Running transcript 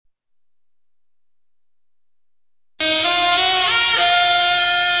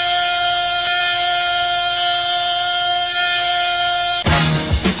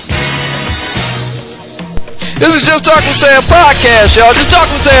This is Just Talk with Sam podcast, y'all. Just Talk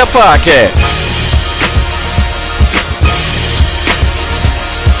with Sam podcast.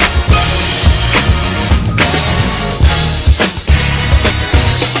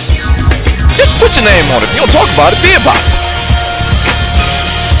 Just put your name on it. If you don't talk about it, be about it.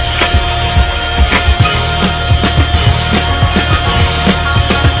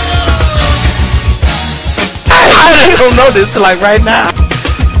 I don't know this till like right now.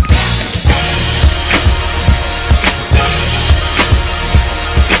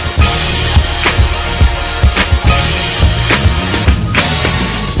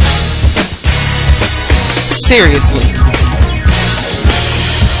 Seriously.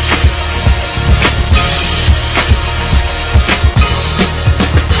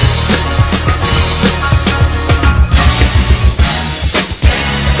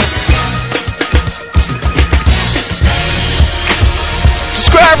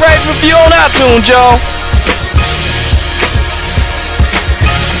 Subscribe, rate, and review on iTunes, y'all.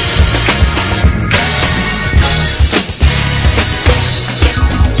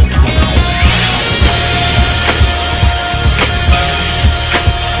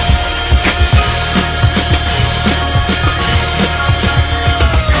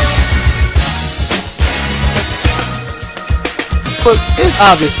 But it's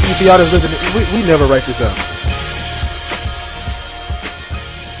obvious if y'all that's listening, we never write this out.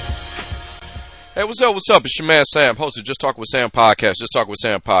 Hey, what's up? What's up? It's your man Sam, host of Just Talk with Sam podcast. Just Talk with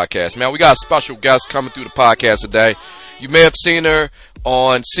Sam podcast. Man, we got a special guest coming through the podcast today. You may have seen her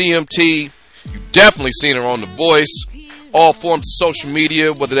on CMT. You've definitely seen her on The Voice. All forms of social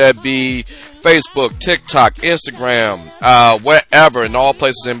media, whether that be Facebook, TikTok, Instagram, wherever, and all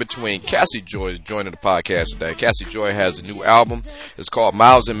places in between. Casi Joy is joining the podcast today. Casi Joy has a new album. It's called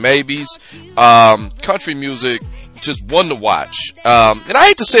Miles and Maybes. Country music, just one to watch. And I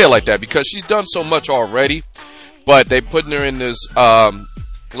hate to say it like that because she's done so much already, but they putting her in this,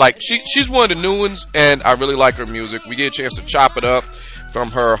 she's one of the new ones, and I really like her music. We get a chance to chop it up from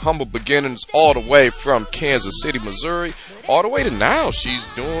her humble beginnings all the way from Kansas City, Missouri, all the way to now. She's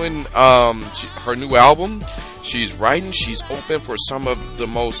doing her new album. She's writing. She's open for some of the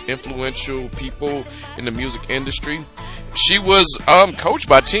most influential people in the music industry. She was coached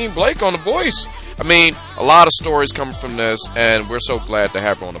by Team Blake on The Voice. I mean, a lot of stories coming from this, and we're so glad to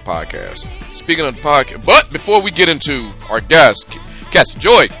have her on the podcast. Speaking of the podcast, but before we get into our guest, Casi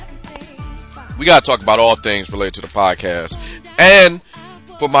Joy, we got to talk about all things related to the podcast. And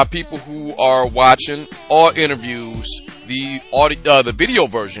for my people who are watching, all interviews, the video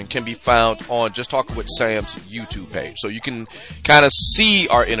version can be found on Just Talking with Sam's YouTube page. So you can kind of see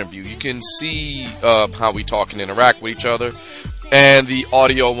our interview. You can see how we talk and interact with each other. And the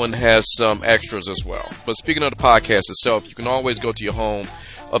audio one has some extras as well. But speaking of the podcast itself, you can always go to your home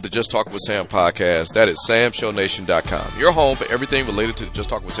of the Just Talk with Sam podcast. That is samshownation.com. Your home for everything related to the Just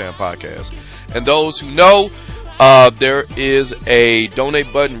Talk with Sam podcast. And those who know, there is a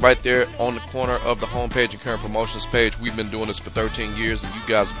donate button right there on the corner of the homepage and current promotions page. We've been doing this for 13 years, and you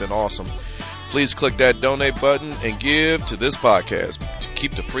guys have been awesome. Please click that donate button and give to this podcast to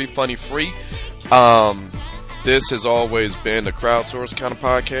keep the free funny free. This has always been a crowdsourced kind of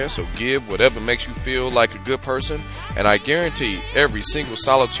podcast, so give whatever makes you feel like a good person, and I guarantee every single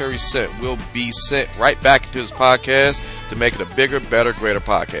solitary cent will be sent right back into this podcast to make it a bigger, better, greater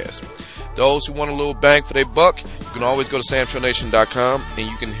podcast. Those who want a little bang for their buck, you can always go to samshownation.com and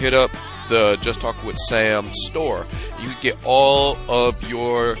you can hit up the Just Talk with Sam store. You can get all of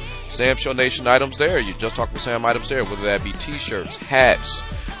your Sam Show Nation items there, your Just Talk with Sam items there, whether that be t-shirts, hats,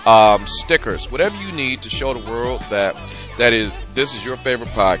 stickers, whatever you need to show the world that this is your favorite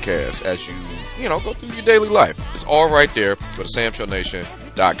podcast as you go through your daily life. It's all right there. Go to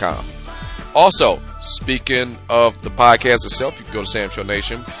samshownation.com. Also, speaking of the podcast itself, you can go to Sam Show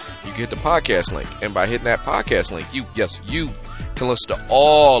Nation. You can hit the podcast link, and by hitting that podcast link, you can listen to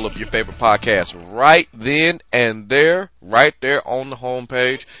all of your favorite podcasts right then and there, right there on the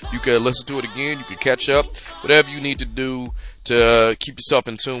homepage. You can listen to it again. You can catch up. Whatever you need to do to keep yourself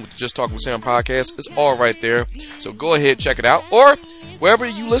in tune with the Just Talk with Sam podcast is all right there. So go ahead, check it out. Or wherever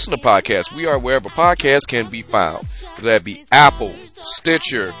you listen to podcasts, we are wherever podcasts can be found. Whether that be Apple,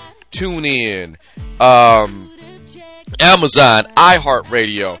 Stitcher, TuneIn, Amazon,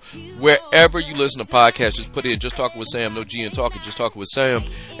 iHeartRadio, wherever you listen to podcasts, just put in Just Talking with Sam, no G in talking, Just Talking with Sam,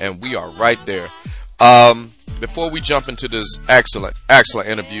 and we are right there. Before we jump into this excellent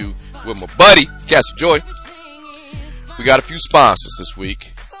interview with my buddy, Casi Joy, we got a few sponsors this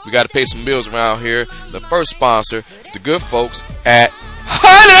week. We got to pay some bills around here. The first sponsor is the good folks at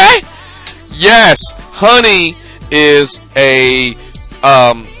Honey. Yes, Honey is a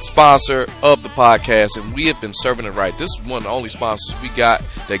sponsor of the podcast, and we have been serving it right. This is one of the only sponsors we got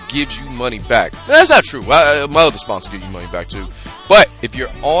that gives you money back. Now, that's not true. My other sponsors give you money back too. But if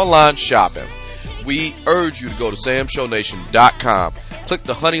you're online shopping, we urge you to go to samshownation.com. Click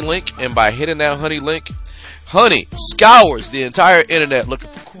the Honey link, and by hitting that Honey link, Honey scours the entire internet looking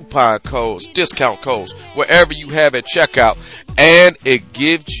for coupon codes, discount codes, wherever you have at checkout, and it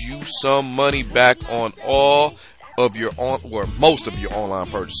gives you some money back on all of your most of your online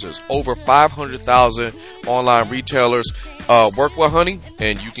purchases. Over 500,000 online retailers work with Honey,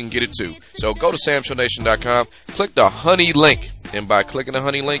 and you can get it too. So go to samshownation.com, click the Honey link, and by clicking the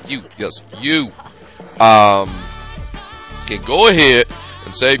Honey link, you can go ahead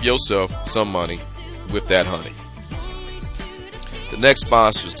and save yourself some money with that honey. The next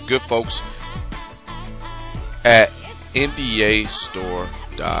sponsor is the good folks at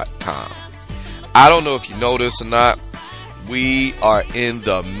NBAstore.com. I don't know if you know this or not. We are in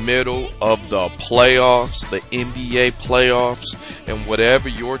the middle of the playoffs, the NBA playoffs, and whatever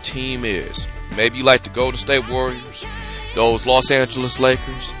your team is, maybe you like the Golden State Warriors, those Los Angeles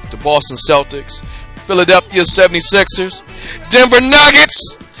Lakers, the Boston Celtics, Philadelphia 76ers, Denver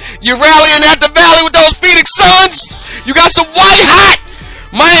Nuggets. You're rallying at the Valley with those Phoenix Suns. You got some white hot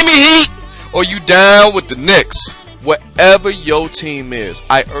Miami Heat, or you down with the Knicks. Whatever your team is,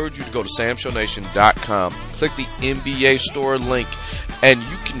 I urge you to go to samshownation.com. Click the NBA store link, and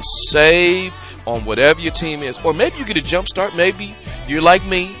you can save on whatever your team is. Or maybe you get a jump start. Maybe you're like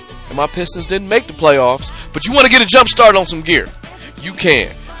me, and my Pistons didn't make the playoffs, but you want to get a jump start on some gear. You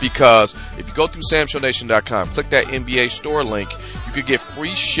can, because if you go through samshownation.com, click that NBA store link, you could get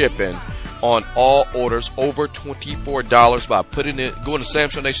free shipping on all orders over $24 by going to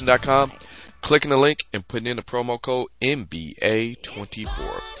samshownation.com, clicking the link, and putting in the promo code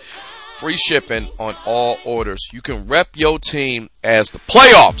NBA24. Free shipping on all orders. You can rep your team as the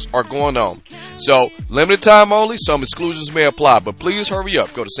playoffs are going on. So, limited time only. Some exclusions may apply, but please hurry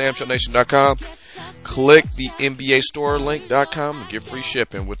up. Go to samshownation.com. Click the NBA store link.com and get free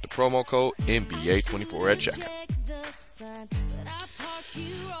shipping with the promo code NBA24 at checkout.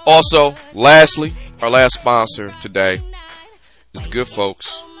 Also, lastly, our last sponsor today is the good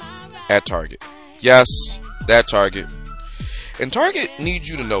folks at Target. Yes, that Target. And Target needs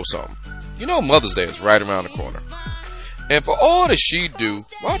you to know something. You know Mother's Day is right around the corner. And for all that she do,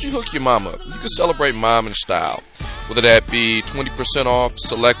 why don't you hook your mom up? You can celebrate mom in style. Whether that be 20% off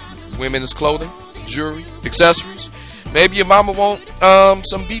select women's clothing, jewelry, accessories. Maybe your mama want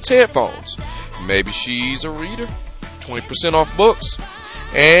some Beats headphones. Maybe she's a reader. 20% off books.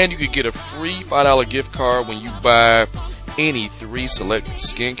 And you could get a free $5 gift card when you buy any 3 selected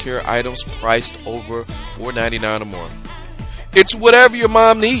skincare items priced over $4.99 or more. It's whatever your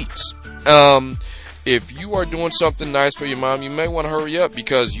mom needs. If you are doing something nice for your mom, you may want to hurry up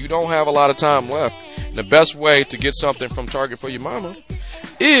because you don't have a lot of time left. And the best way to get something from Target for your mama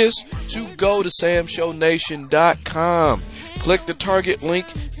is to go to samshownation.com. Click the Target link,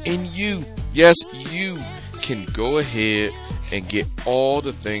 and you can go ahead and get all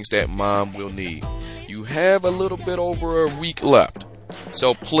the things that mom will need. You have a little bit over a week left.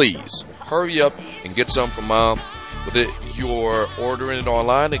 So please, hurry up and get something for mom. Whether you're ordering it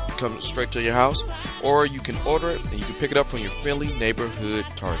online, it comes straight to your house, or you can order it and you can pick it up from your friendly neighborhood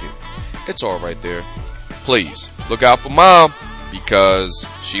Target. It's all right there. Please, look out for mom because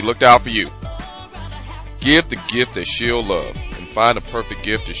she looked out for you. Give the gift that she'll love and find a perfect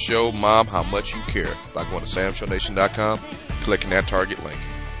gift to show mom how much you care by going to samshownation.com, clicking that Target link.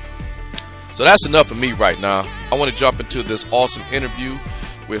 So that's enough of me right now. I want to jump into this awesome interview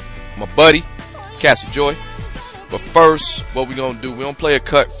with my buddy, Casi Joy. But first, what we're going to do, we're going to play a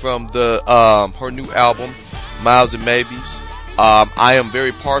cut from the her new album, Miles and Maybes. I am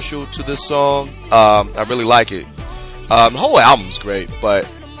very partial to this song. I really like it. The whole album's great, but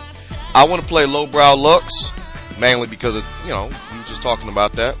I want to play Lowbrow Lux, mainly because of, we were just talking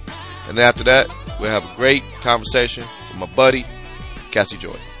about that. And then after that, we'll have a great conversation with my buddy, Casi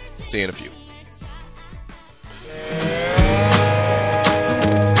Joy. See you in a few.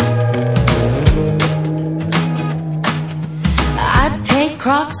 I'd take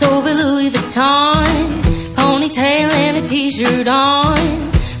Crocs over Louis Vuitton, ponytail and a t-shirt on,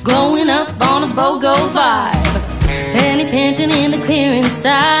 glowing up on a BOGO vibe, penny pinching in the clearance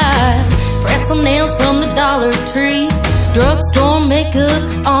side, press some nails from the Dollar Tree, drugstore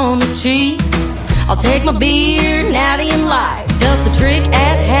makeup on the cheap. I'll take my beer, Natty and Light, does the trick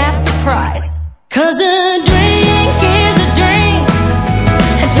at half the price. 'Cause a drink is a drink,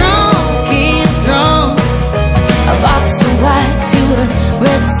 a drunk is drunk. A box of white to a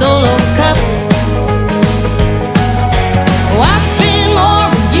red Solo cup. Oh, I spend more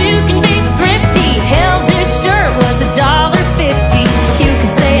on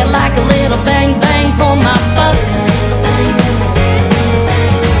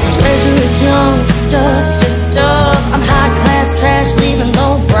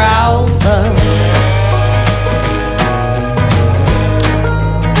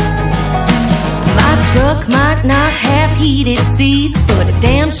Might not have heated seats, but it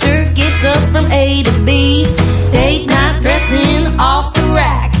damn sure gets us from A to B. Date night dressing off the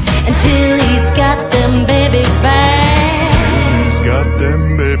rack, and Chili's got them babies back. Chili's got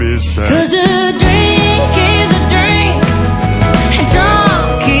them babies back. 'Cause a drink is a drink, and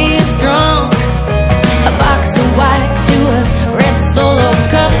drunk is drunk. A box of white to a red Solo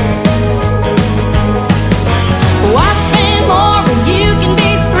cup. Why spend more when you can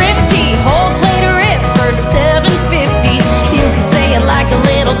be thrifty? Whole plate of ribs for $7.50. You can say it like a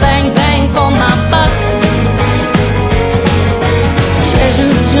little bang bang for my buck.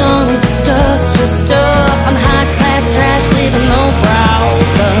 Treasure junk stuff's just stuff. I'm high class trash living no brow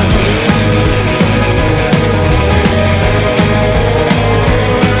love.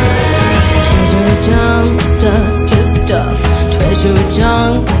 Treasure junk stuff's just stuff. Treasure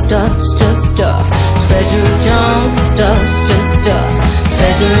junk stuff's just stuff. Treasure junk stuff's just stuff.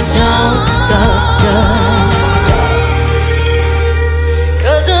 Treasure junk stuff's just stuff.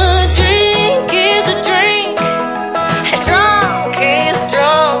 'Cause a drink is a drink, and drunk is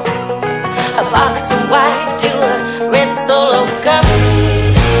drunk. A box of white to a red Solo cup.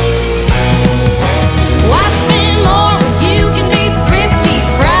 Why spend more when you can be thrifty?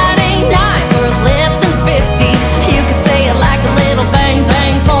 Friday night for less than 50. You can say it like a little bang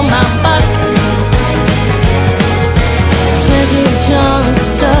bang for my buck. Treasure junk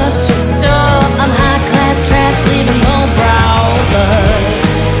stuff's just stuff. I'm high class trash leaving no brow love.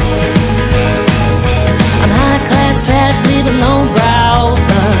 I'm high class trash leaving no brow love.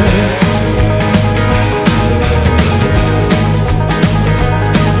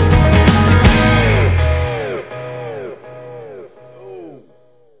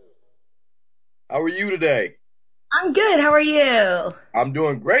 How are you today? I'm good. How are you? I'm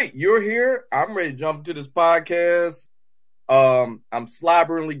doing great. You're here. I'm ready to jump into this podcast. I'm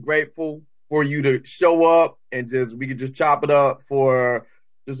slobberingly grateful for you to show up and we could just chop it up for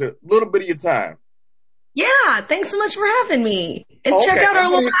just a little bit of your time. Yeah, thanks so much for having me. And Okay. check out our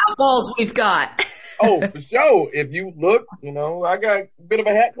little hat balls we've got. Oh, for sure. If you look, I got a bit of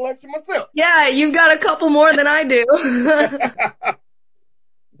a hat collection myself. Yeah, you've got a couple more than I do.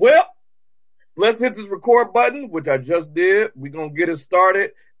 Well, let's hit this record button, which I just did. We're going to get it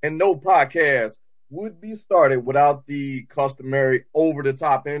started. And no podcast would be started without the customary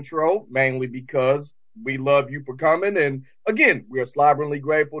over-the-top intro, mainly because we love you for coming. And again, we are slobberingly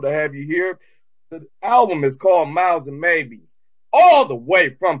grateful to have you here. The album is called Miles and Maybes, all the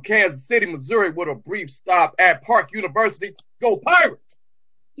way from Kansas City, Missouri, with a brief stop at Park University. Go Pirates!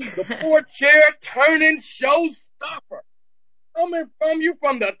 The four-chair turning showstopper. Coming from you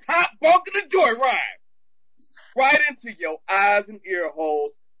from the top bunk of the joyride, right into your eyes and ear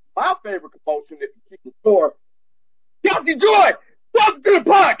holes. My favorite commotion, if you keep the score, Casi Joy, welcome to the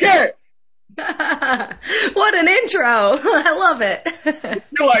podcast. What an intro. I love it. I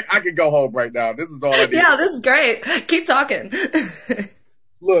feel like I could go home right now. This is all I need. Yeah, this is great. Keep talking.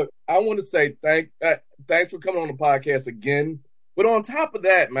 Look, I want to say thanks for coming on the podcast again. But on top of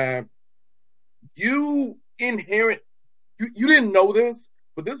that, man, you didn't know this,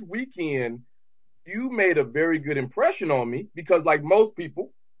 but this weekend you made a very good impression on me because, like most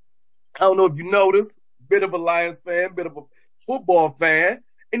people, I don't know if you noticed, bit of a Lions fan, bit of a football fan,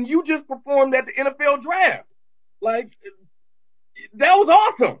 and you just performed at the NFL draft. Like, that was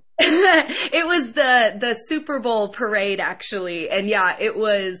awesome. It was the Super Bowl parade, actually. And yeah, it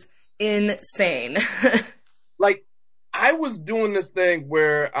was insane. Like, I was doing this thing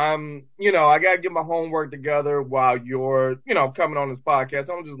where I got to get my homework together while you're, coming on this podcast.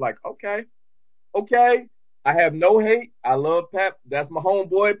 I'm just like, okay. I have no hate. I love Pat. That's my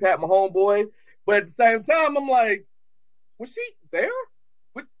homeboy, Pat, my homeboy. But at the same time, I'm like, was she there?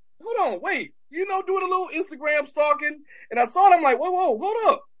 Hold on, wait. Doing a little Instagram stalking. And I saw it. I'm like, whoa, hold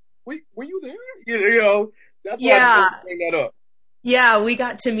up. Were you there? That's why I bring that up. Yeah, we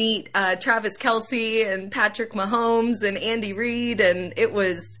got to meet Travis Kelce and Patrick Mahomes and Andy Reid, and it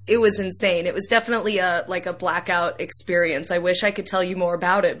was insane. It was definitely a blackout experience. I wish I could tell you more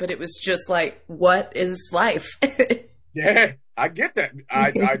about it, but it was just like, what is life? Yeah, I get that.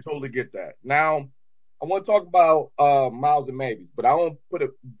 I totally get that. Now, I want to talk about Miles and Maybes, but I want to put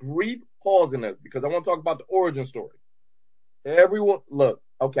a brief pause in this because I want to talk about the origin story. Everyone, look,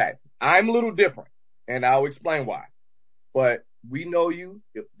 okay, I'm a little different, and I'll explain why. But we know you.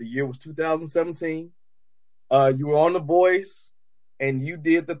 The year was 2017. You were on The Voice, and you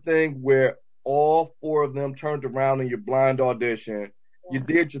did the thing where all four of them turned around in your blind audition. You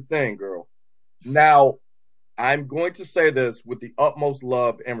did your thing, girl. Now, I'm going to say this with the utmost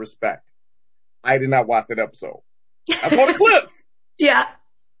love and respect. I did not watch that episode. I saw the clips. Yeah.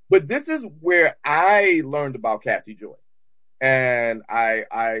 But this is where I learned about Cassie Joy. And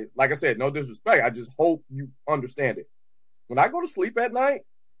I, like I said, no disrespect. I just hope you understand it. When I go to sleep at night,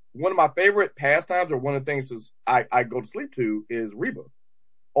 one of my favorite pastimes or one of the things is I go to sleep to is Reba.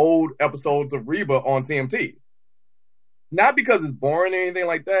 Old episodes of Reba on TMT. Not because it's boring or anything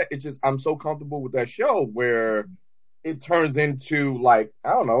like that. It's just I'm so comfortable with that show where it turns into like,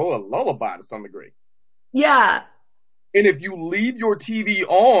 I don't know, a lullaby to some degree. Yeah. And if you leave your TV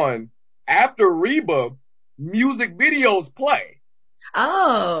on after Reba, music videos play.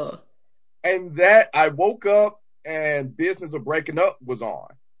 Oh. And that I woke up and Business of Breaking Up was on.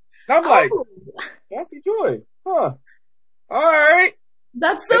 And I'm like, Cassie Joy, huh? All right.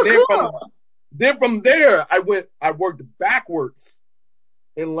 That's so cool. Then from there, I worked backwards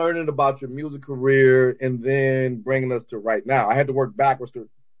in learning about your music career and then bringing us to right now. I had to work backwards to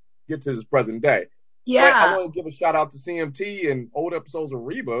get to this present day. Yeah. But I want to give a shout out to CMT and old episodes of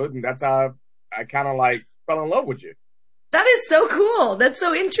Reba, and that's how I kind of like fell in love with you. That is so cool. That's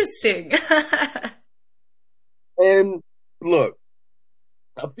so interesting. And look,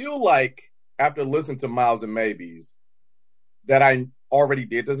 I feel like after listening to Miles and Maybes that I already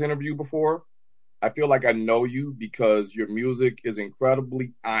did this interview before. I feel like I know you because your music is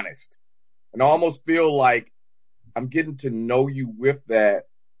incredibly honest. And I almost feel like I'm getting to know you with that.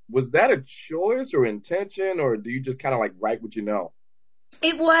 Was that a choice or intention, or do you just kind of like write what you know?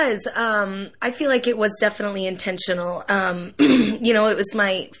 It was. I feel like it was definitely intentional. It was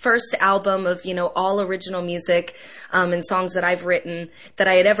my first album of, all original music and songs that I've written that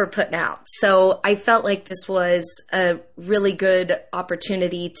I had ever put out. So I felt like this was a really good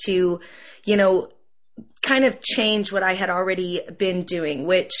opportunity to, kind of change what I had already been doing,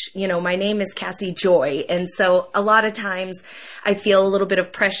 which, my name is Casi Joy. And so a lot of times I feel a little bit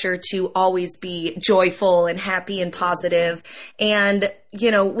of pressure to always be joyful and happy and positive. And,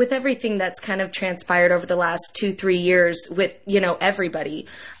 with everything that's kind of transpired over the last 2-3 years with, everybody,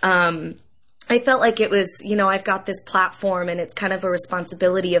 I felt like it was, I've got this platform and it's kind of a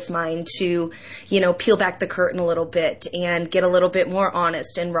responsibility of mine to, peel back the curtain a little bit and get a little bit more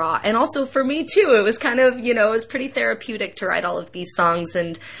honest and raw. And also for me too, it was kind of, it was pretty therapeutic to write all of these songs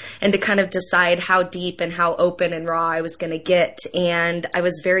and to kind of decide how deep and how open and raw I was going to get. And I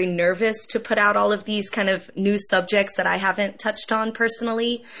was very nervous to put out all of these kind of new subjects that I haven't touched on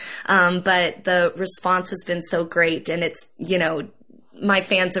personally. But the response has been so great, and it's, my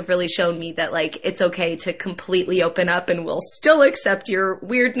fans have really shown me that, like, it's okay to completely open up and we'll still accept your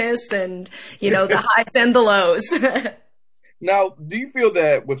weirdness and, the highs and the lows. Now, do you feel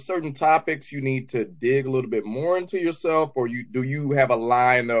that with certain topics you need to dig a little bit more into yourself, or do you have a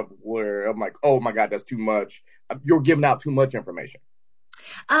line of where I'm like, oh my God, that's too much. You're giving out too much information.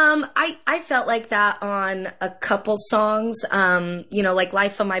 I felt like that on a couple songs, like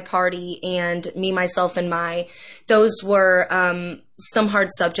Life of My Party and Me, Myself, and My. Those were some hard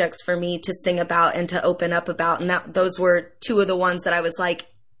subjects for me to sing about and to open up about. And those were two of the ones that I was like,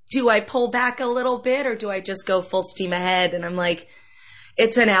 do I pull back a little bit or do I just go full steam ahead? And I'm like,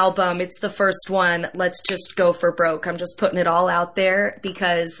 it's an album. It's the first one. Let's just go for broke. I'm just putting it all out there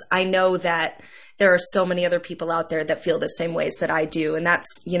because I know that there are so many other people out there that feel the same ways that I do. And that's,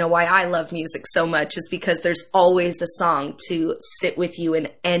 why I love music so much, is because there's always a song to sit with you in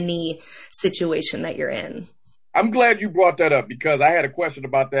any situation that you're in. I'm glad you brought that up because I had a question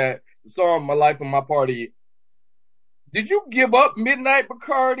about that. The song My Life and My Party. Did you give up Midnight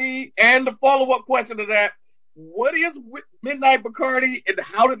Bacardi? And the follow-up question to that, what is Midnight Bacardi and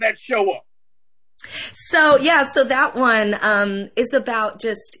how did that show up? So that one is about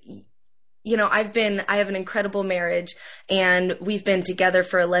just... I have an incredible marriage and we've been together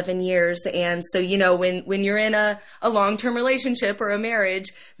for 11 years. And so, when you're in a long-term relationship or a marriage,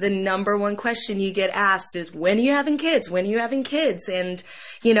 the number one question you get asked is, when are you having kids? When are you having kids? And,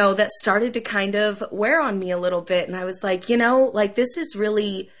 that started to kind of wear on me a little bit. And I was like, this is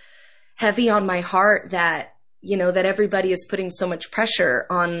really heavy on my heart that, that everybody is putting so much pressure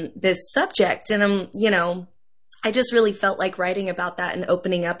on this subject. And I just really felt like writing about that and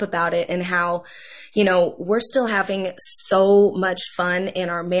opening up about it and how, we're still having so much fun in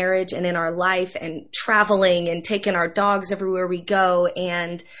our marriage and in our life and traveling and taking our dogs everywhere we go.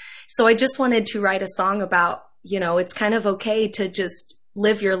 And so I just wanted to write a song about, it's kind of okay to just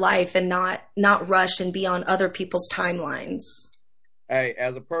live your life and not rush and be on other people's timelines. Hey,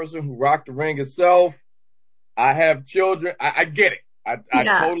 as a person who rocked the ring itself, I have children. I get it. I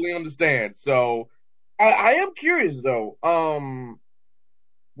totally understand. So, I am curious though,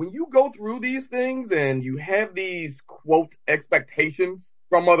 when you go through these things and you have these quote expectations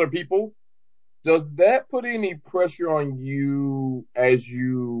from other people, does that put any pressure on you as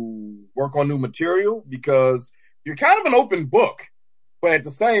you work on new material? Because you're kind of an open book, but at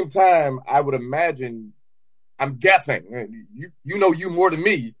the same time, I would imagine, I'm guessing, you know you more than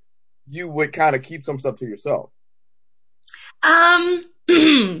me, you would kind of keep some stuff to yourself.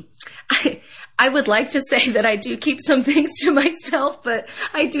 I would like to say that I do keep some things to myself, but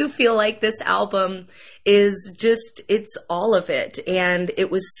I do feel like this album is just, it's all of it. And it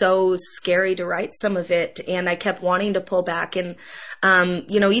was so scary to write some of it. And I kept wanting to pull back. And,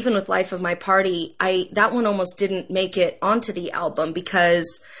 even with Life of My Party, that one almost didn't make it onto the album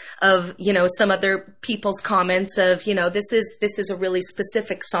because of, some other people's comments of, this is a really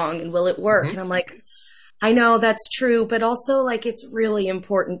specific song and will it work? Mm-hmm. And I'm like, I know that's true, but also like it's really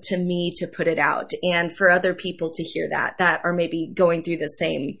important to me to put it out and for other people to hear that are maybe going through the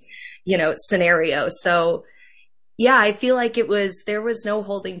same, scenario. So yeah, I feel like there was no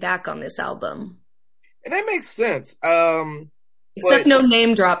holding back on this album. And that makes sense. Except no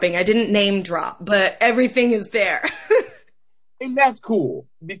name dropping. I didn't name drop, but everything is there. And that's cool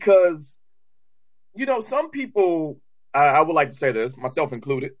because, some people, I would like to say this, myself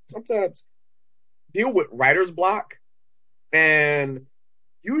included, sometimes deal with writer's block, and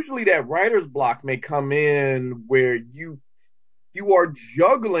usually that writer's block may come in where you are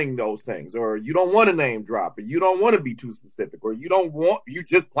juggling those things, or you don't want to name drop, or you don't want to be too specific, or you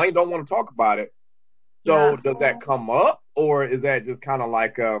just plain don't want to talk about it. So does that come up, or is that just kind of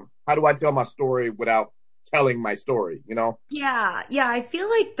like, how do I tell my story without telling my story, Yeah, I feel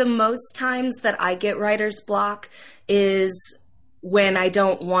like the most times that I get writer's block is when I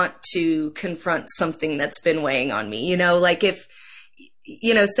don't want to confront something that's been weighing on me, like if,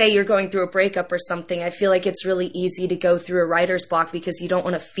 say you're going through a breakup or something, I feel like it's really easy to go through a writer's block because you don't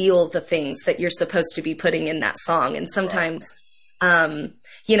want to feel the things that you're supposed to be putting in that song. And sometimes,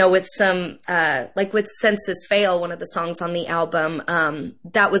 with some, like with Census Fail, one of the songs on the album,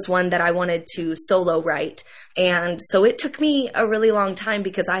 that was one that I wanted to solo write. And so it took me a really long time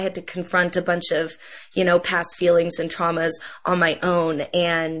because I had to confront a bunch of, past feelings and traumas on my own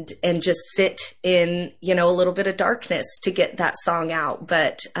and just sit in, a little bit of darkness to get that song out.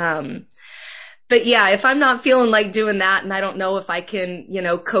 But yeah, if I'm not feeling like doing that and I don't know if I can,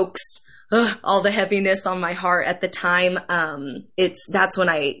 coax all the heaviness on my heart at the time, that's when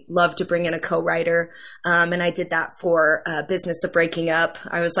I love to bring in a co-writer. And I did that for Business of Breaking Up.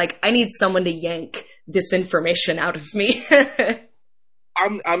 I was like, I need someone to yank this information out of me.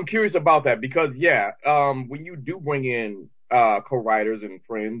 I'm curious about that because when you do bring in co-writers and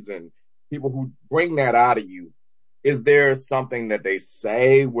friends and people who bring that out of you, is there something that they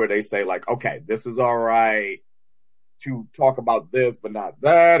say where they say like, okay, this is all right to talk about this, but not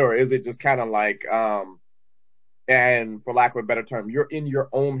that? Or is it just kind of like, and for lack of a better term, you're in your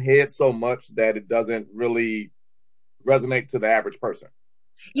own head so much that it doesn't really resonate to the average person?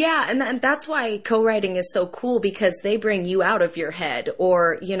 Yeah, and that's why co-writing is so cool because they bring you out of your head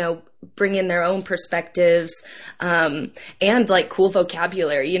or, bring in their own perspectives and like cool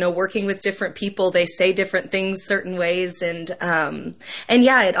vocabulary, working with different people, they say different things certain ways. And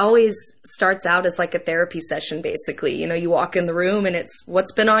yeah, it always starts out as like a therapy session, basically. You walk in the room and it's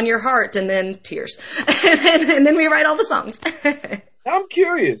what's been on your heart and then tears. and then we write all the songs. I'm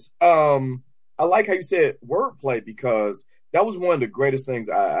curious. I like how you said wordplay because that was one of the greatest things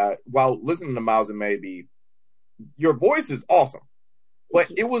I while listening to Miles and Maybe, your voice is awesome. But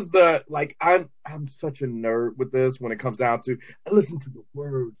it was I'm such a nerd with this when it comes down to, I listen to the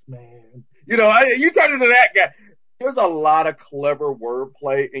words, man. You turn into that guy. There's a lot of clever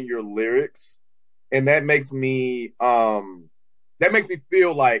wordplay in your lyrics. And that makes me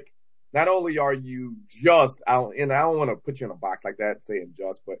feel like not only are you just, and I don't want to put you in a box like that saying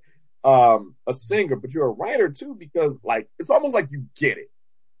just, but a singer, but you're a writer too, because like it's almost like you get it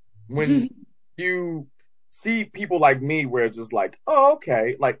when you see people like me where it's just like, oh,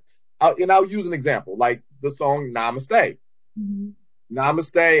 okay, like and I'll use an example like the song Namaste.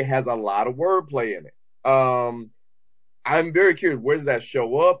 Namaste has a lot of wordplay in it. I'm very curious, where does that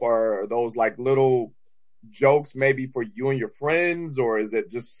show up? Are those like little jokes maybe for you and your friends, or is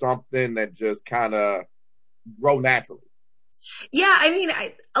it just something that just kind of grow naturally? Yeah, I mean,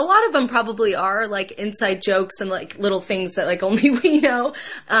 a lot of them probably are like inside jokes and like little things that like only we know.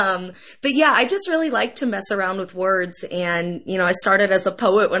 But yeah, I just really like to mess around with words. And, I started as a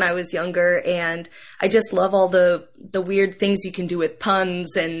poet when I was younger and I just love all the weird things you can do with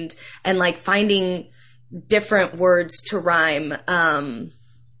puns and like finding different words to rhyme.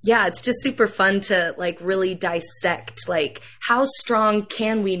 Yeah, it's just super fun to like really dissect, like how strong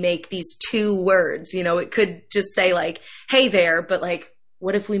can we make these two words? It could just say like, hey there, but like,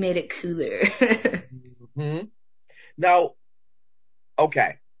 what if we made it cooler? Now,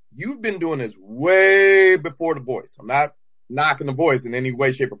 okay, you've been doing this way before The Voice. I'm not knocking The Voice in any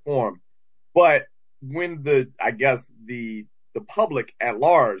way, shape, or form, but when the public at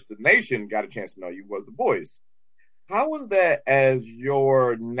large, the nation, got a chance to know you was The Voice, how was that as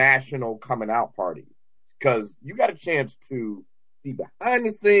your national coming out party? Because you got a chance to see behind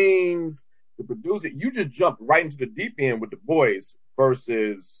the scenes, to produce it. You just jumped right into the deep end with The Voice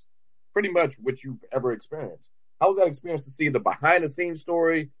versus pretty much what you've ever experienced. How was that experience to see the behind the scenes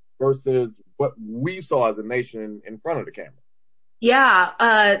story versus what we saw as a nation in front of the camera? Yeah,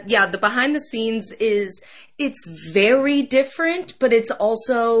 the behind the scenes it's very different, but it's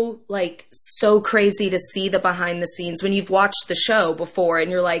also like so crazy to see the behind the scenes when you've watched the show before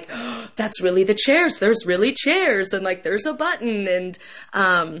and you're like, oh, that's really the chairs. There's really chairs and like there's a button. And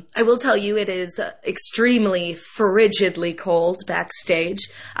I will tell you, it is extremely frigidly cold backstage.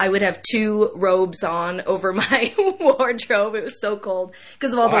 I would have 2 robes on over my wardrobe. It was so cold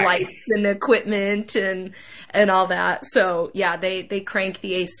because of all the lights and the equipment and all that. So yeah, they crank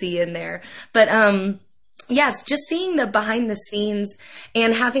the AC in there. But yes, just seeing the behind the scenes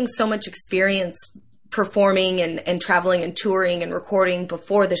and having so much experience performing and traveling and touring and recording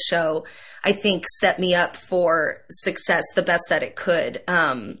before the show, I think set me up for success the best that it could.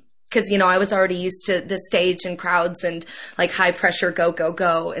 Because, I was already used to the stage and crowds and like high pressure, go, go,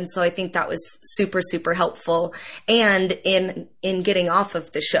 go. And so I think that was super, super helpful. And in getting off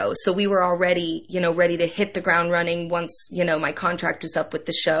of the show. So we were already, ready to hit the ground running once, my contract was up with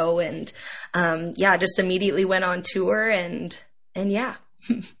the show. And, just immediately went on tour and yeah.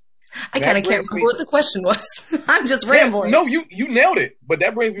 I kind of can't remember what the question was. I'm just rambling. No, you nailed it. But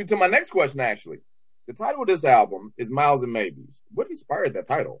that brings me to my next question, actually. The title of this album is Miles and Maybes. What inspired that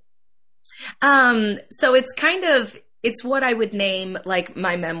title? So it's what I would name like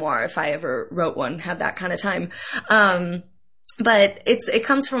my memoir if I ever wrote one, had that kind of time. But it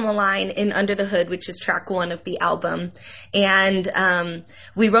comes from a line in Under the Hood, which is track 1 of the album. And,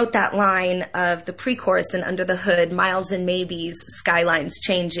 we wrote that line of the pre-chorus in Under the Hood, Miles and Maybes, skyline's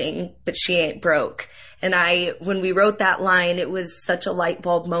changing, but she ain't broke. And when we wrote that line, it was such a light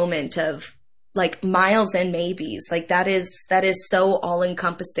bulb moment of, like, Miles and Maybes. Like that is so all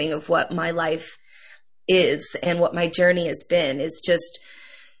encompassing of what my life is and what my journey has been, is just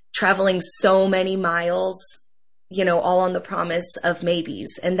traveling so many miles, all on the promise of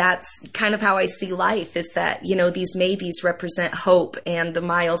maybes. And that's kind of how I see life, is that, these maybes represent hope and the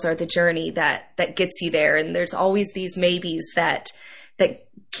miles are the journey that gets you there. And there's always these maybes that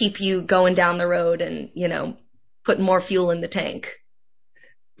keep you going down the road and, putting more fuel in the tank.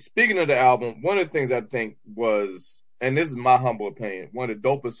 Speaking of the album, one of the things I think was, and this is my humble opinion, one of the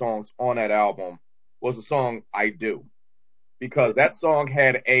dopest songs on that album was the song I Do. Because that song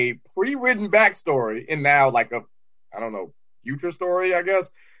had a pre-written backstory and now like a, future story, I guess.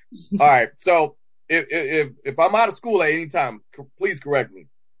 All right. So if I'm out of school at any time, please correct me.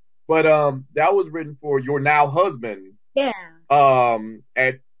 But that was written for your now husband. Yeah.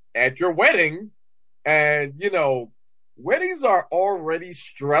 At your wedding. And, weddings are already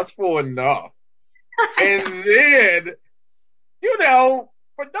stressful enough. And then,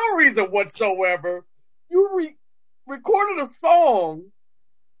 for no reason whatsoever, you recorded a song,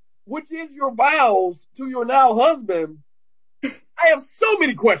 which is your vows to your now husband. I have so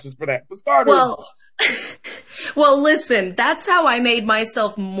many questions for that. For starters. Well, listen, that's how I made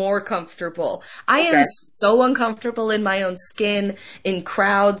myself more comfortable. I am so uncomfortable in my own skin, in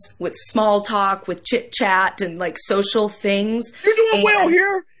crowds, with small talk, with chit chat and like social things. You're doing well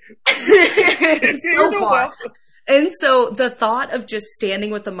here. So far. Well. And so the thought of just standing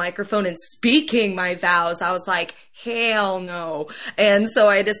with a microphone and speaking my vows, I was like, hell no. And so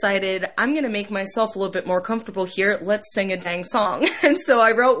I decided I'm going to make myself a little bit more comfortable here. Let's sing a dang song. And so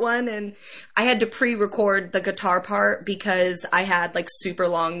I wrote one, and I had to pre-record the guitar part because I had like super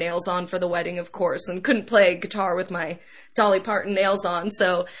long nails on for the wedding, of course, and couldn't play guitar with my Dolly Parton nails on.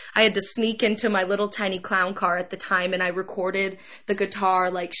 So I had to sneak into my little tiny clown car at the time, and I recorded the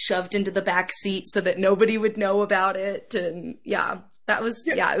guitar like shoved into the back seat so that nobody would know about it. And it was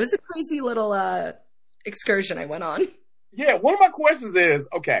a crazy little excursion I went on. Yeah, one of my questions is,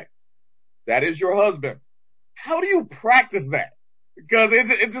 okay, that is your husband. How do you practice that? Because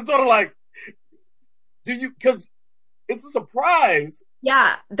it's just sort of like, because it's a surprise.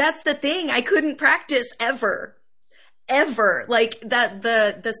 Yeah, that's the thing. I couldn't practice ever. Like that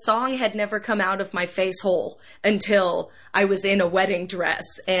the song had never come out of my face hole until I was in a wedding dress.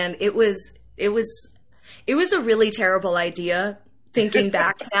 And it was a really terrible idea thinking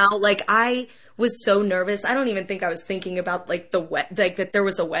back now. Like, I was so nervous. I don't even think I was thinking about like that there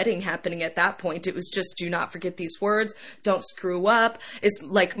was a wedding happening at that point. It was just, do not forget these words. Don't screw up. It's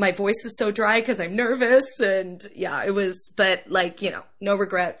like my voice is so dry because I'm nervous. And yeah, it was, but like, no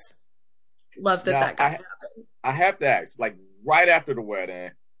regrets. Love that Now, that got to happen. I have to ask, like right after the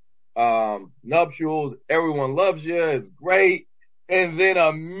wedding, nuptials, everyone loves you, it's great, and then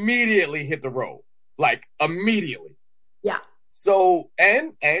immediately hit the road. Like immediately. Yeah. So,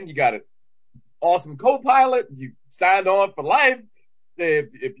 and you got an awesome co-pilot. You signed on for life.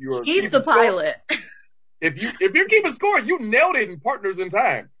 If you're He's the pilot. If you're keeping score, you nailed it in Partners in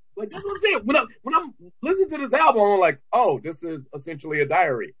Time. Like that's what I'm saying. When I'm listening to this album, I'm like, oh, this is essentially a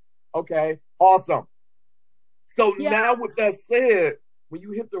diary. Okay, awesome. So now with that said, when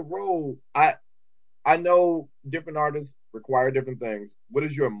you hit the road, I know different artists require different things. What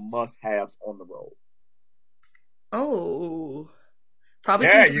is your must-haves on the road? Oh, probably.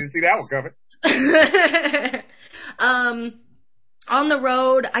 Yeah, you see that one coming. On the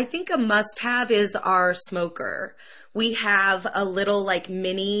road, I think a must-have is our smoker. We have a little like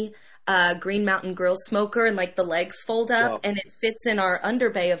mini Green Mountain Grill smoker, and like the legs fold up, and it fits in our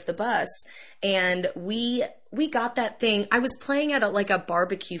underbay of the bus. And we got that thing. I was playing at a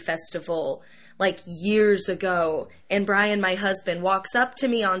barbecue festival like years ago, and Brian, my husband, walks up to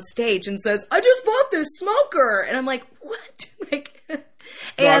me on stage and says, "I just bought this smoker," and I'm like, "What?"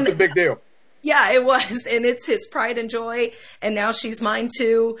 It's a big deal. Yeah, it was. And it's his pride and joy. And now she's mine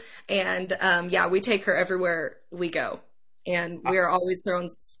too. And we take her everywhere we go. And we're always throwing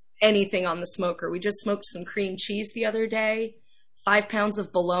anything on the smoker. We just smoked some cream cheese the other day, 5 pounds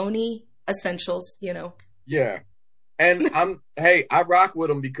of bologna, essentials, Yeah. And I rock with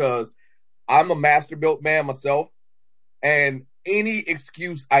them because I'm a master built man myself. And any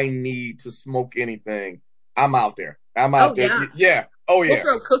excuse I need to smoke anything, I'm out there. I'm out there. Yeah. Oh yeah. We'll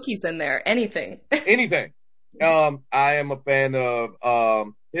throw cookies in there. Anything. Anything. I am a fan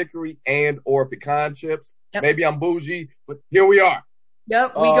of hickory and or pecan chips. Yep. Maybe I'm bougie, but here we are.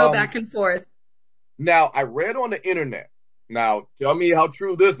 Yep, we go back and forth. Now, I read on the internet. Now, tell me how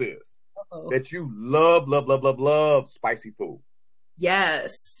true this is. That you love spicy food.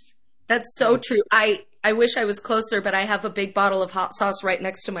 Yes. That's so true. I wish I was closer, but I have a big bottle of hot sauce right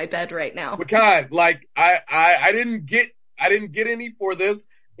next to my bed right now. What kind? Like I didn't get any for this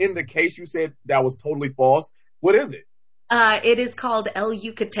in the case you said that was totally false. What is it? It is called El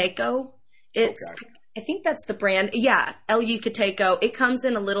Yucateco. I think that's the brand. Yeah, El Yucateco. It comes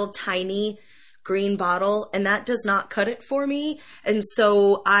in a little tiny green bottle, and that does not cut it for me. And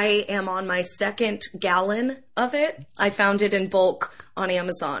so I am on my 2nd gallon of it. I found it in bulk on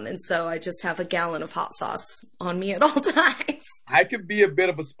Amazon, and so I just have a gallon of hot sauce on me at all times. I could be a bit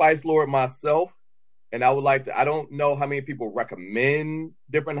of a spice lord myself, and I don't know how many people recommend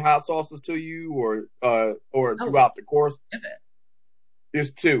different hot sauces to you or throughout the course.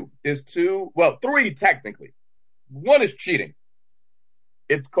 It's two. Well, 3 technically. 1 is cheating.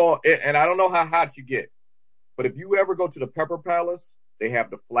 It's called, and I don't know how hot you get, but if you ever go to the Pepper Palace, they have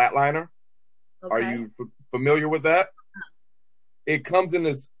the Flatliner. Okay. Are you familiar with that? It comes in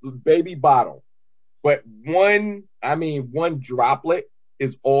this baby bottle, but one droplet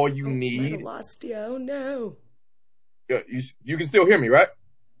is all you need. I might have lost you. Oh no. You can still hear me, right?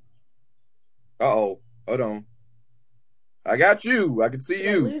 Uh-oh. Hold on. I got you. I can see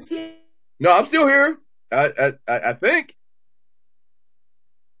you. Lose you. No, I'm still here. I think.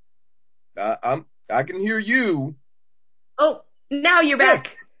 I can hear you. Oh, now you're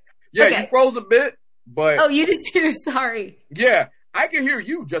back. Yeah, okay. You froze a bit, but oh, you did too. Sorry. Yeah, I can hear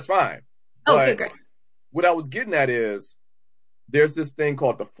you just fine. Okay, great. What I was getting at is there's this thing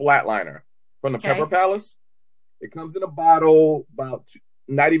called the Flatliner from the Pepper Palace. It comes in a bottle about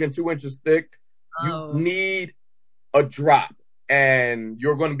not even 2 inches thick. You need a drop, and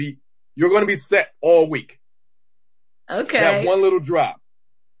you're going to be set all week. Okay. That one little drop.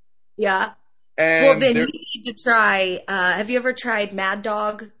 Yeah. And well, then you need to try. Have you ever tried Mad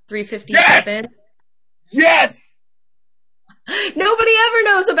Dog 357? Yes. Nobody ever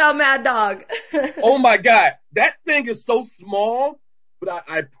knows about Mad Dog. Oh my God, that thing is so small, but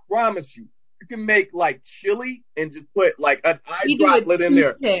I promise you can make like chili and just put like an eye droplet in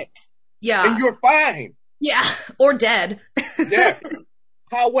there. Yeah, and you're fine. Yeah, or dead. Yeah.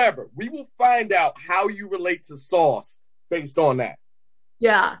 However, we will find out how you relate to sauce based on that.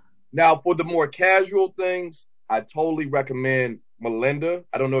 Yeah. Now, for the more casual things, I totally recommend Melinda.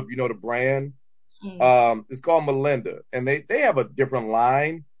 I don't know if you know the brand. It's called Melinda, and they have a different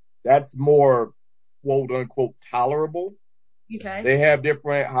line that's more quote unquote tolerable. Okay. They have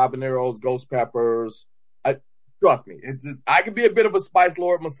different habaneros, ghost peppers. Trust me. It's just, I can be a bit of a spice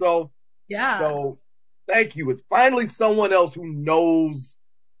lord myself. Yeah. So thank you. It's finally someone else who knows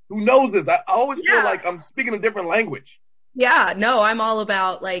this. I always feel like I'm speaking a different language. Yeah, no, I'm all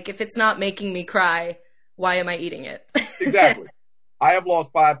about, like, if it's not making me cry, why am I eating it? Exactly. I have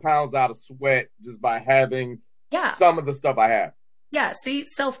lost 5 pounds out of sweat just by having some of the stuff I have. Yeah, see,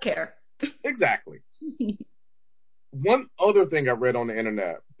 self-care. Exactly. One other thing I read on the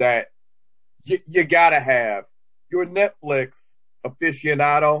internet that you gotta have, your Netflix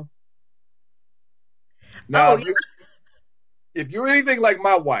aficionado. Now, if you're anything like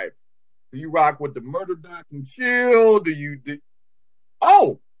my wife, do you rock with the murder doc and chill?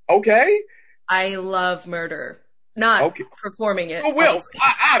 Oh, okay. I love murder. Not performing it. Oh, Will,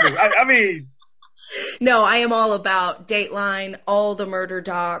 I mean. No, I am all about Dateline, all the murder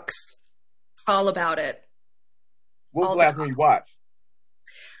docs, all about it. What was the last one you watched?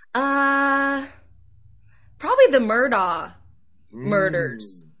 Probably the Murdaugh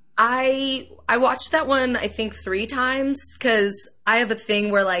murders. I watched that one, I think 3 times, because I have a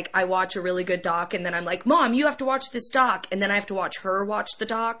thing where, like, I watch a really good doc and then I'm like, Mom, you have to watch this doc. And then I have to watch her watch the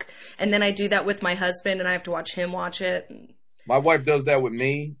doc. And then I do that with my husband and I have to watch him watch it. My wife does that with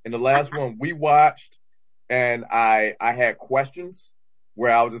me. And the last one we watched, and I had questions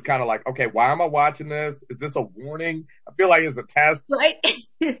where I was just kind of like, okay, why am I watching this? Is this a warning? I feel like it's a test. Right.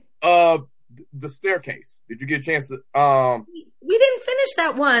 The Staircase. Did you get a chance to? We didn't finish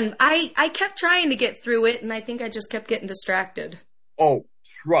that one. I kept trying to get through it, and I think I just kept getting distracted. Oh,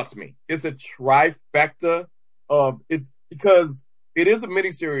 trust me, it's a trifecta of it because it is a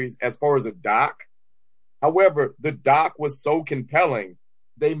miniseries as far as a doc. However, the doc was so compelling,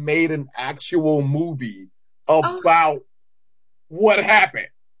 they made an actual movie about what happened.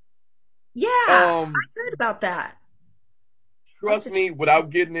 Yeah, I heard about that. Trust me, without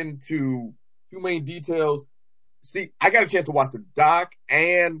getting into too many details. See, I got a chance to watch the doc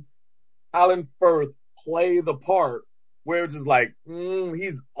and Colin Firth play the part where it's just like,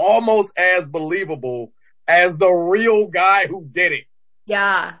 he's almost as believable as the real guy who did it.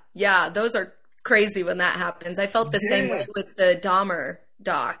 Yeah, those are crazy when that happens. I felt the same way with the Dahmer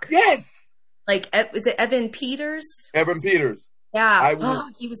doc. Yes! Like, was it Evan Peters? Evan Peters. Yeah,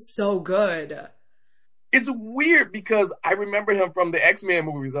 he was so good. It's weird because I remember him from the X-Men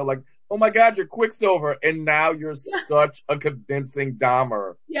movies. I'm like, oh my God, you're Quicksilver, and now you're such a convincing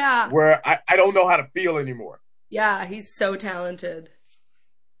Dahmer. Yeah. Where I don't know how to feel anymore. Yeah, he's so talented.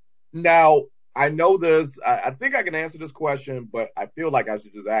 Now, I know this. I think I can answer this question, but I feel like I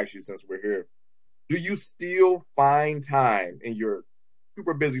should just ask you since we're here. Do you still find time in your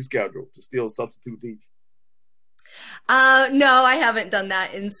super busy schedule to still substitute teach? No, I haven't done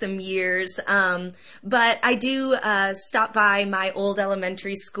that in some years. But I do, stop by my old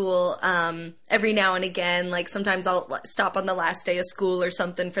elementary school, every now and again. Like sometimes I'll stop on the last day of school or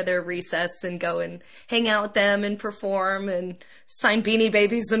something for their recess and go and hang out with them and perform and sign Beanie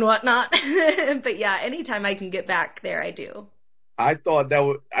Babies and whatnot. But yeah, anytime I can get back there, I do. I thought that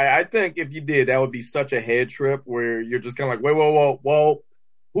would, I think if you did, that would be such a head trip where you're just kind of like, wait, whoa,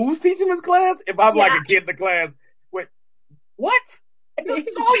 who's teaching this class? If I'm like a kid in the class, wait, what? I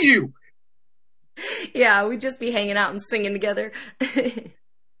just saw you. Yeah, we'd just be hanging out and singing together.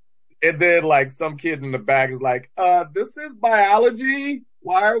 And then like some kid in the back is like, this is biology.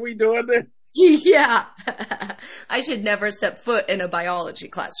 Why are we doing this? Yeah. I should never step foot in a biology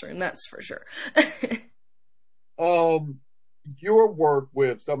classroom, that's for sure. Your work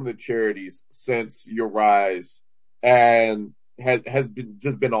with some of the charities since your rise and has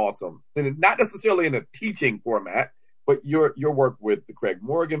been awesome. And not necessarily in a teaching format, but your work with the Craig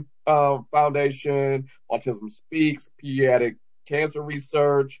Morgan Foundation, Autism Speaks, Pediatric Cancer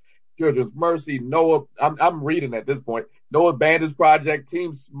Research, Children's Mercy, Noah. I'm reading at this point. Noah Bandage Project,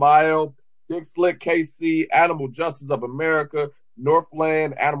 Team Smile, Big Slick KC, Animal Justice of America,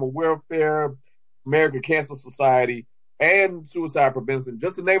 Northland Animal Welfare, American Cancer Society, and suicide prevention,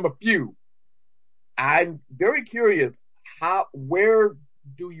 just to name a few. I'm very curious, where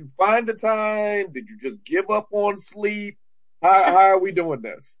do you find the time? Did you just give up on sleep? How are we doing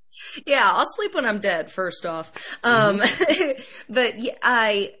this? Yeah, I'll sleep when I'm dead, first off. But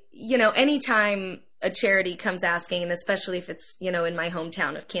anytime a charity comes asking, and especially if it's, in my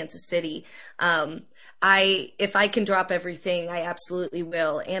hometown of Kansas City, if I can drop everything, I absolutely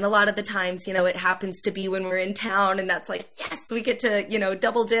will. And a lot of the times, it happens to be when we're in town and that's like, yes, we get to,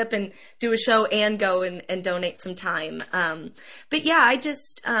 double dip and do a show and go and donate some time. But yeah, I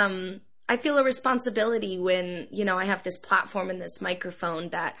I feel a responsibility when, I have this platform and this microphone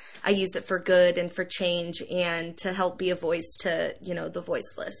that I use it for good and for change and to help be a voice to, the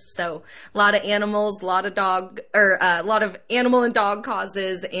voiceless. So a lot of animals, a lot of animal and dog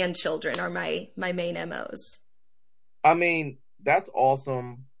causes and children are my main MOs. I mean, that's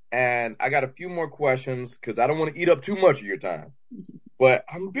awesome. And I got a few more questions because I don't want to eat up too much of your time. But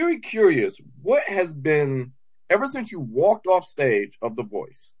I'm very curious, what has been, ever since you walked off stage of The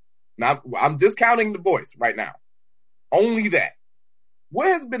Voice, now I'm discounting The Voice right now, only that, what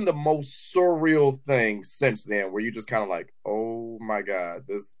has been the most surreal thing since then where you just kind of like, oh my God,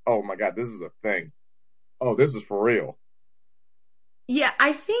 this is a thing. Oh, this is for real. Yeah,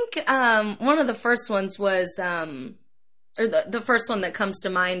 I think one of the first ones was, or the first one that comes to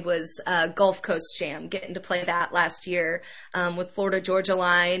mind was Gulf Coast Jam, getting to play that last year with Florida Georgia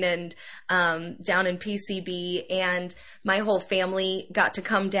Line and down in PCB. And my whole family got to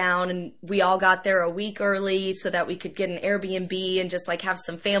come down, and we all got there a week early so that we could get an Airbnb and just like have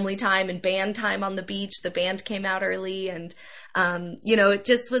some family time and band time on the beach. The band came out early, and it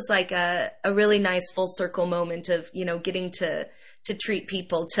just was like a really nice full circle moment of, getting to treat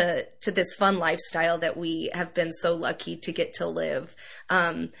people to this fun lifestyle that we have been so lucky to get to live.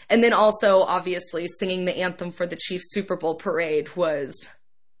 And then also, obviously, singing the anthem for the Chiefs Super Bowl parade was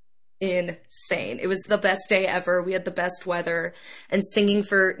insane. It was the best day ever. We had the best weather, and singing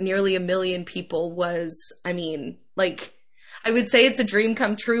for nearly 1 million people was, I would say it's a dream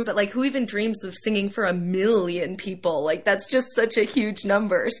come true, but who even dreams of singing for 1 million people? That's just such a huge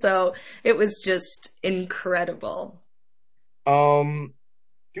number. So it was just incredible.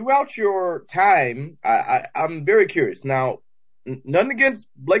 Throughout your time, I'm very curious. Now, nothing against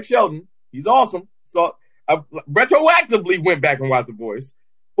Blake Shelton. He's awesome. So I retroactively went back and watched The Voice.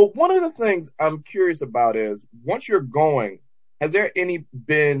 But one of the things I'm curious about is, once you're going, has there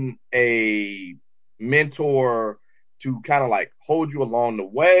been a mentor to kind of hold you along the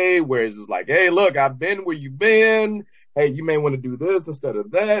way, where it's just like, hey, look, I've been where you've been. Hey, you may want to do this instead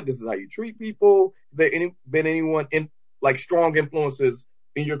of that. This is how you treat people. Has there been anyone in strong influences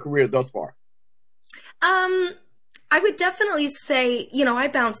in your career thus far? I would definitely say, I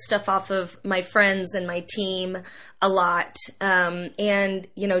bounce stuff off of my friends and my team a lot. And,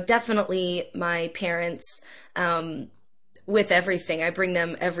 definitely my parents, with everything. I bring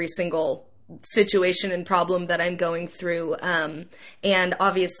them every single situation and problem that I'm going through. And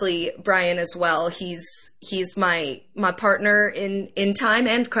obviously Brian as well. He's my partner in time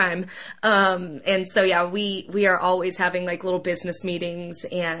and crime. And so, yeah, we are always having little business meetings,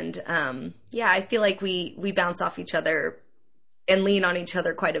 and, I feel like we bounce off each other and lean on each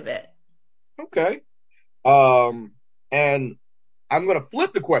other quite a bit. Okay. And I'm going to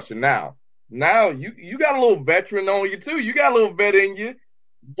flip the question now. Now you got a little veteran on you too. You got a little vet in you.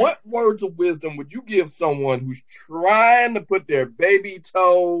 What words of wisdom would you give someone who's trying to put their baby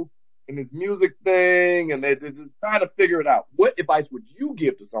toe in this music thing and they're just trying to figure it out? What advice would you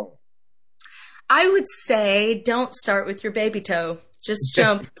give to someone? I would say don't start with your baby toe. Just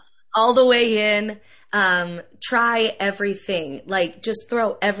jump all the way in. Try everything. Just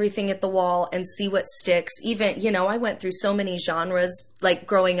throw everything at the wall and see what sticks. Even, I went through so many genres.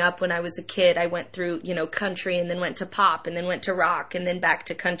 Growing up when I was a kid, I went through, country, and then went to pop, and then went to rock, and then back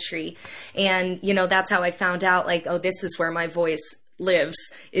to country. And, that's how I found out, oh, this is where my voice lives,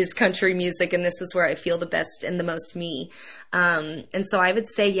 is country music, and this is where I feel the best and the most me. And so I would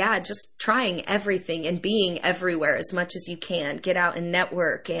say, just trying everything and being everywhere as much as you can. Get out and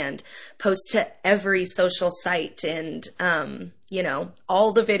network and post to every social site and,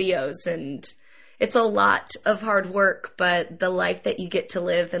 all the videos. And it's a lot of hard work, but the life that you get to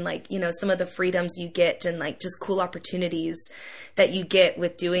live and some of the freedoms you get and just cool opportunities that you get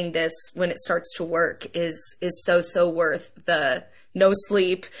with doing this when it starts to work is so worth the no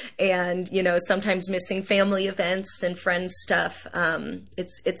sleep and, sometimes missing family events and friends stuff.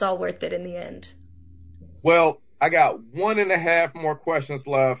 It's all worth it in the end. Well, I got 1.5 more questions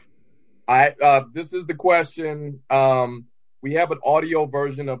left. This is the question. We have an audio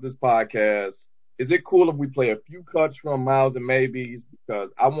version of this podcast. Is it cool if we play a few cuts from Miles and Maybes? Because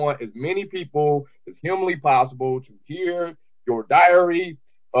I want as many people as humanly possible to hear your diary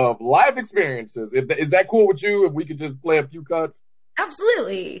of life experiences. Is that cool with you if we could just play a few cuts?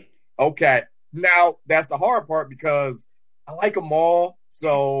 Absolutely. Okay. Now, that's the hard part because I like them all.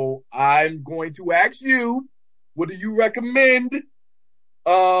 So I'm going to ask you, what do you recommend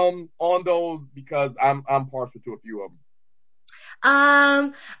on those? Because I'm partial to a few of them.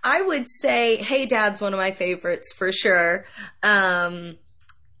 I would say Hey Dad's one of my favorites for sure.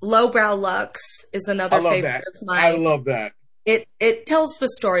 Lowbrow Lux is another favorite of mine. I love that. It tells the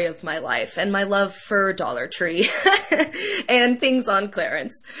story of my life and my love for Dollar Tree and things on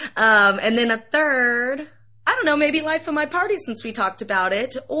clearance. And then a third, I don't know, maybe Life of My Party since we talked about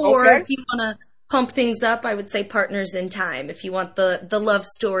it. Or Okay. if you want to pump things up, I would say Partners in Time, if you want the love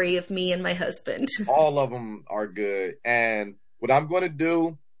story of me and my husband. All of them are good. And what I'm going to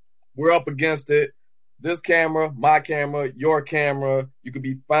do, we're up against it. This camera, my camera, your camera. You can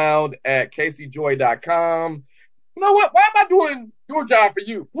be found at CasiJoy.com. You know what? Why am I doing your job for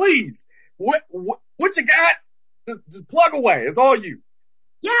you? Please. What you got? Just plug away. It's all you.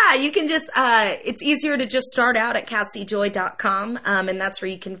 Yeah, you can just, it's easier to just start out at CasiJoy.com, and that's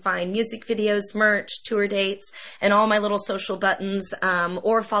where you can find music videos, merch, tour dates, and all my little social buttons,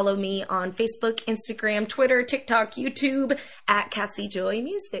 or follow me on Facebook, Instagram, Twitter, TikTok, YouTube, at Casi Joy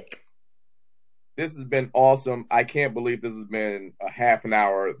Music. This has been awesome. I can't believe this has been a half an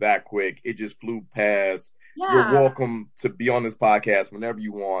hour that quick. It just flew past. Yeah. You're welcome to be on this podcast whenever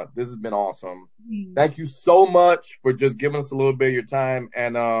you want. This has been awesome. Thank you so much for just giving us a little bit of your time.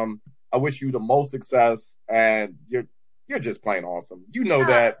 And I wish you the most success. And you're just plain awesome. You know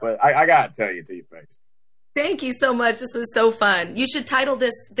that, but I gotta tell you to your face. Thank you so much. This was so fun. You should title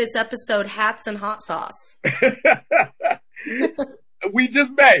this episode "Hats and Hot Sauce." We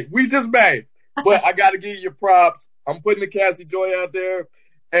just may. But I gotta give you your props. I'm putting the Casi Joy out there,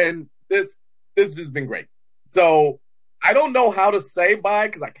 and this has just been great. So I don't know how to say bye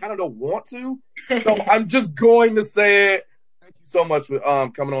because I kind of don't want to. So I'm just going to say it. Thank you so much for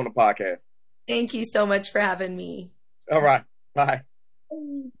coming on the podcast. Thank you so much for having me. All right. Bye.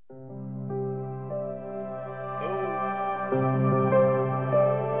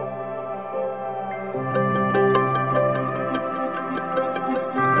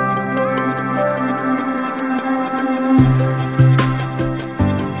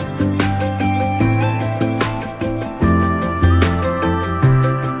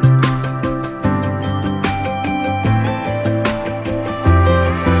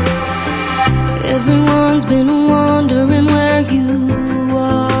 Everyone's been wondering where you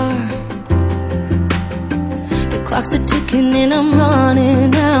are. The clocks are ticking and I'm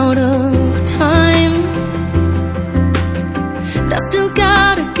running out of time. But I still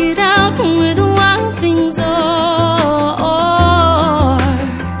gotta get out from where the wild things are.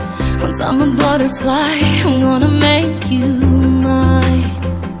 Once I'm a butterfly, I'm gonna make you mine.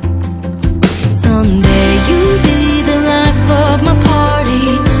 Someday you'll be the life of my party,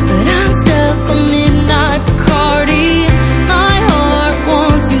 but I'm stuck on midnight Bacardi. My heart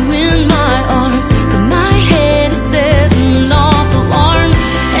wants you in my arms, but my head is setting off alarms.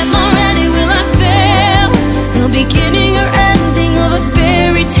 Am I ready? Will I fail? The beginning or ending of a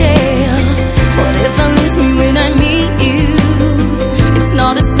fairy tale. What if I lose me when I meet you? It's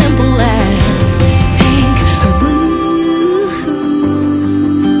not as simple as pink or blue.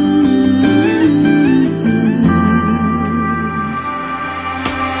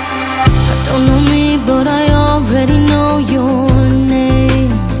 Don't know me, but I already know your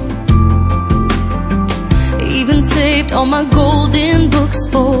name. Even saved all my golden books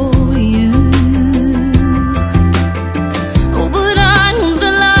for you. Oh, but I know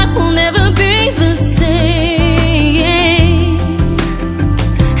that life will never be the same.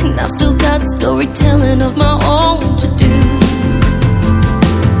 And I've still got storytelling of my own to do.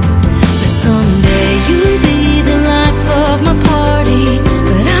 But someday you'll be the life of my party,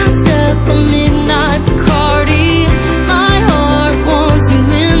 but I'm stuck on midnight Bacardi. My heart wants you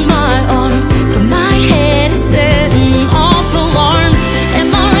in my arms, but my head is setting off alarms. Am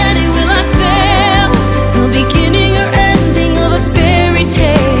I ready? Will I fail? The beginning or ending of a fairy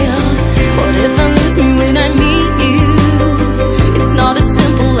tale. What if I lose me when I meet you? It's not as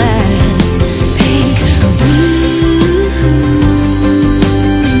simple as pink or blue.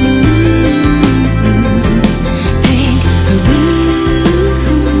 Pink or blue.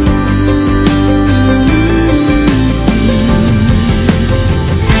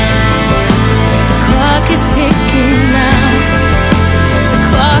 The clock is ticking now. The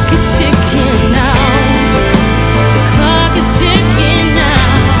clock is ticking now. The clock is ticking now.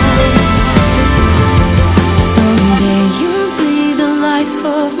 Someday you'll be the life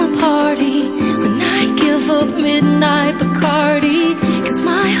of my party, when I give up midnight Bacardi, 'cause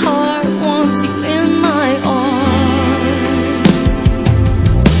my heart wants you in my arms.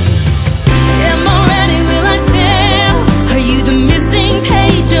 Am I ready? Will I fail? Are you the missing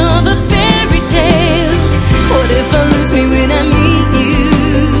page of a fairy tale? What if I lose me when I meet you?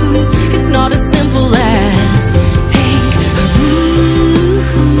 It's not as simple as pink or blue.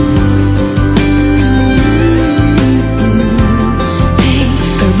 Pink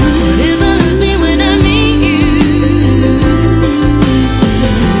or blue. What if I lose me when I meet you?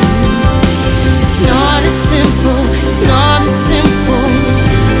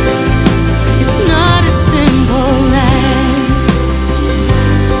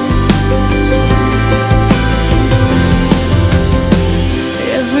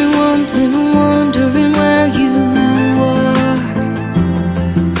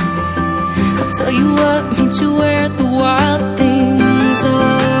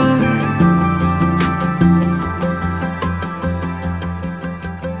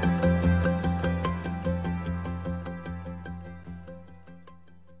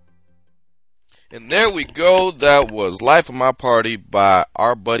 show that was Life of My Party by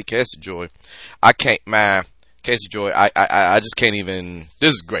our buddy Casi Joy. I can't, man. Casi Joy, I just can't even.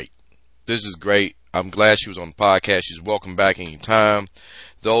 This is great. This is great. I'm glad she was on the podcast. She's welcome back anytime.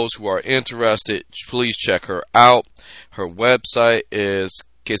 Those who are interested, please check her out. Her website is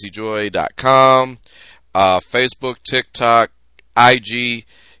CasiJoy.com. Facebook, TikTok, IG,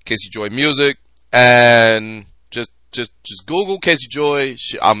 Casi Joy Music, and just Google Casi Joy.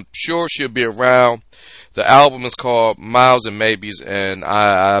 I'm sure she'll be around. The album is called Miles and Maybes, and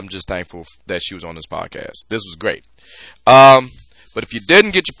I'm just thankful that she was on this podcast. This was great. But if you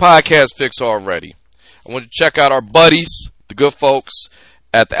didn't get your podcast fix already, I want you to check out our buddies, the good folks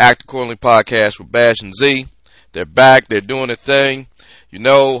at the Act Accordingly podcast with Bash and Z. They're back. They're doing their thing. You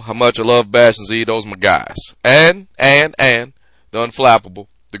know how much I love Bash and Z. Those are my guys. And the unflappable,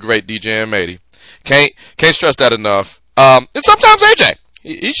 the great DJ M80. Can't stress that enough. And sometimes AJ,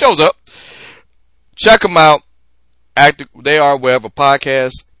 he shows up. Check them out. They are wherever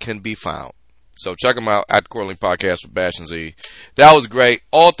podcasts can be found. So check them out at the Quarterly Podcast with Bash and Z. That was great.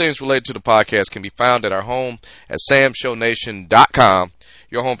 All things related to the podcast can be found at our home at samshownation.com.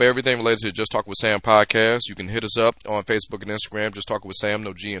 Your home for everything related to the Just Talk with Sam podcast. You can hit us up on Facebook and Instagram. Just Talking with Sam,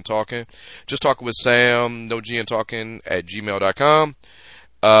 no G and Talking. Just Talking with Sam, no G and Talking at gmail.com.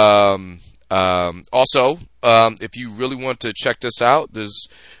 Also, if you really want to check this out, this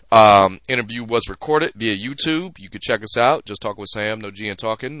interview was recorded via YouTube. You can check us out. Just Talking with Sam, no G and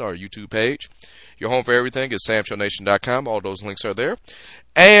Talking, our YouTube page. Your home for everything is samshownation.com. All those links are there.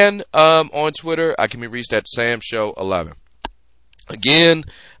 And on Twitter, I can be reached at samshow11. Again,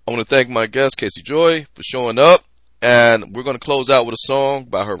 I want to thank my guest, Casi Joy, for showing up. And we're going to close out with a song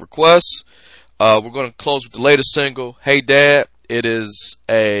by her request. We're going to close with the latest single, Hey Dad. It is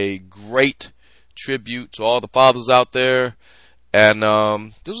a great tribute to all the fathers out there. And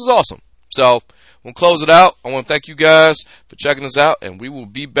this was awesome. So we'll close it out. I want to thank you guys for checking us out. And we will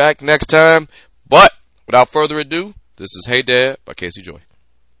be back next time. But without further ado, this is Hey Dad by Casi Joy.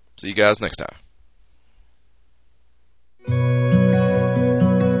 See you guys next time.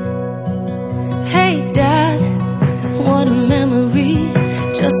 Hey Dad, what a memory.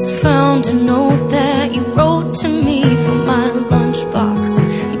 Just found a note that you wrote to me from my lunchbox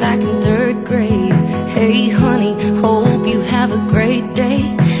back in 3rd grade. Hey honey, hope you have a great day.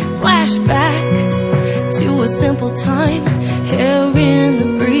 Flashback to a simple time, hair in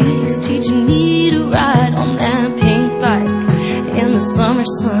the breeze, teaching me to ride on that pink bike. In the summer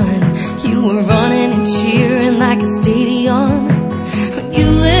sun, you were running and cheering like a stadium. When you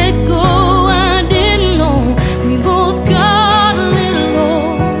let go, I didn't know we both got a little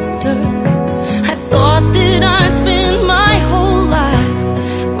older. I thought that I'd spend my whole life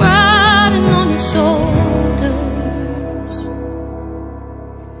riding on your shoulders.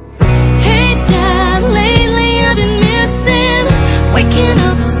 Hey Dad, lately I've been missing waking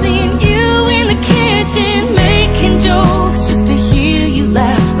up, seeing you in the kitchen, making jokes just to hear you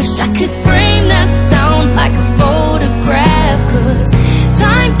laugh. Wish I could frame that sound like a photograph, 'cause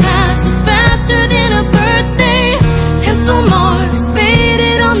time passes faster than a birthday. Pencil marks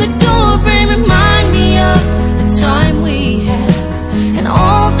faded on the doorframe remind me of the time we had and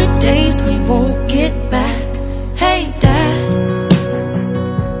all the days we won't get back. Hey Dad,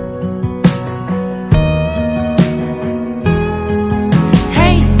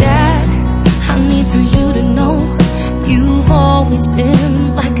 hey Dad, I need for you to know you've always been